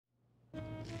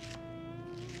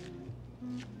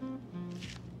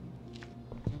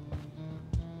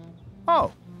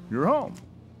Oh, you're home.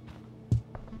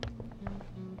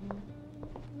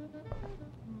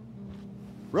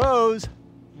 Rose,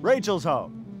 Rachel's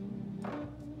home.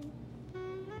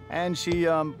 And she,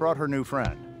 brought her new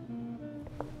friend.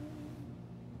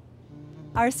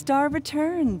 Our star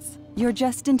returns. You're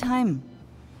just in time.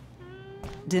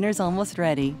 Dinner's almost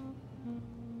ready.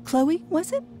 Chloe,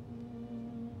 was it?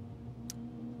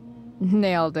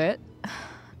 Nailed it.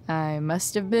 I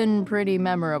must have been pretty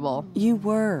memorable. You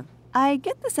were. I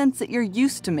get the sense that you're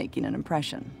used to making an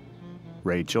impression.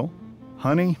 Rachel,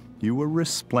 honey, you were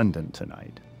resplendent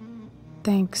tonight.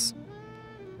 Thanks.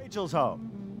 Rachel's home.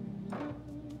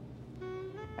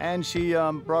 And she,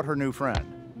 brought her new friend.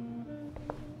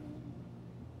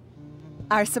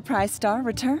 Our surprise star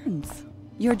returns.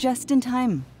 You're just in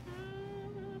time.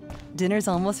 Dinner's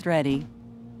almost ready.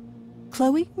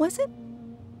 Chloe, was it?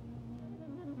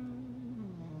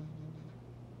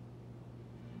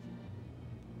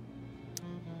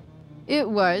 It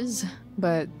was,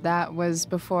 but that was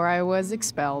before I was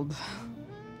expelled.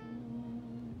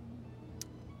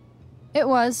 It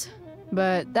was,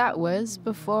 but that was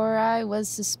before I was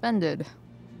suspended.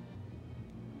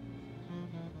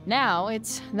 Now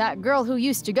it's that girl who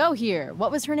used to go here. What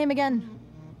was her name again?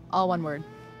 All one word.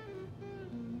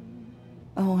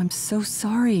 Oh, I'm so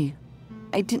sorry.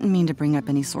 I didn't mean to bring up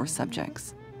any sore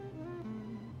subjects.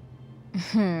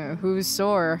 Who's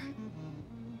sore?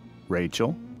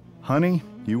 Rachel, honey,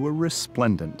 you were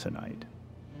resplendent tonight.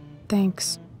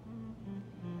 Thanks.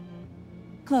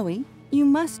 Chloe, you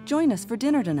must join us for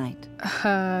dinner tonight.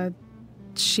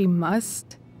 She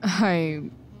must? I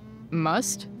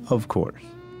must? Of course.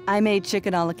 I made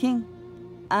chicken a la king.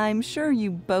 I'm sure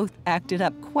you both acted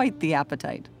up quite the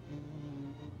appetite.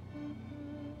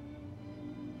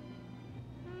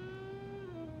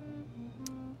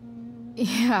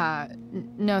 Yeah,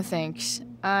 no thanks.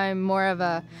 I'm more of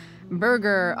a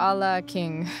burger a la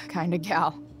king kind of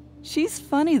gal. She's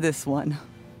funny, this one.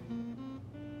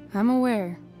 I'm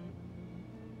aware.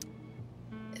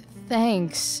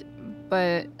 Thanks,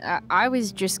 but I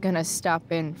was just gonna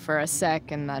stop in for a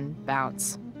sec and then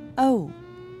bounce. Oh,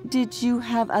 did you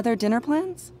have other dinner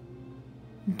plans?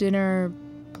 Dinner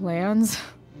plans?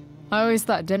 I always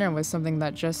thought dinner was something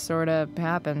that just sorta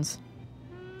happens.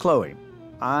 Chloe,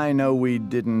 I know we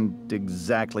didn't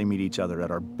exactly meet each other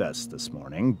at our best this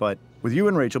morning, but with you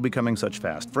and Rachel becoming such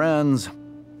fast friends,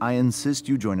 I insist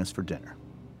you join us for dinner.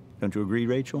 Don't you agree,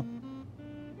 Rachel?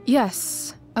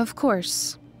 Yes, of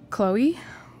course. Chloe,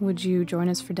 would you join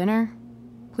us for dinner,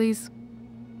 please?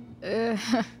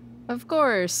 Of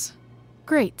course.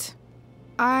 Great.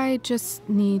 I just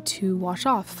need to wash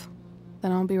off.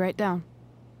 Then I'll be right down.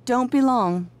 Don't be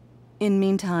long. In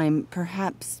meantime,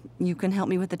 perhaps you can help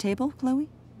me with the table, Chloe?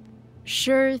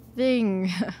 Sure thing,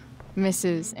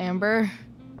 Mrs. Amber.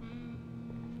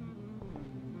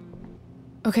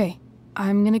 Okay,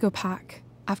 I'm gonna go pack.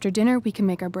 After dinner, we can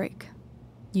make our break.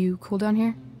 You cool down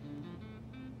here?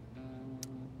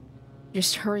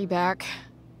 Just hurry back.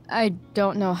 I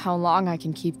don't know how long I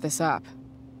can keep this up.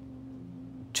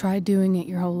 Try doing it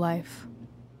your whole life.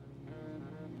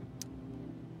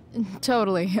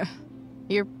 Totally.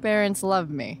 Your parents love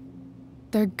me.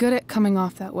 They're good at coming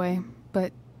off that way,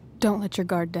 but don't let your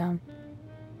guard down.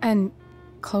 And,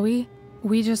 Chloe,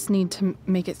 we just need to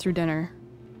make it through dinner.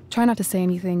 Try not to say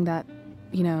anything that,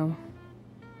 you know...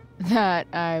 That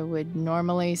I would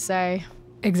normally say.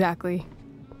 Exactly.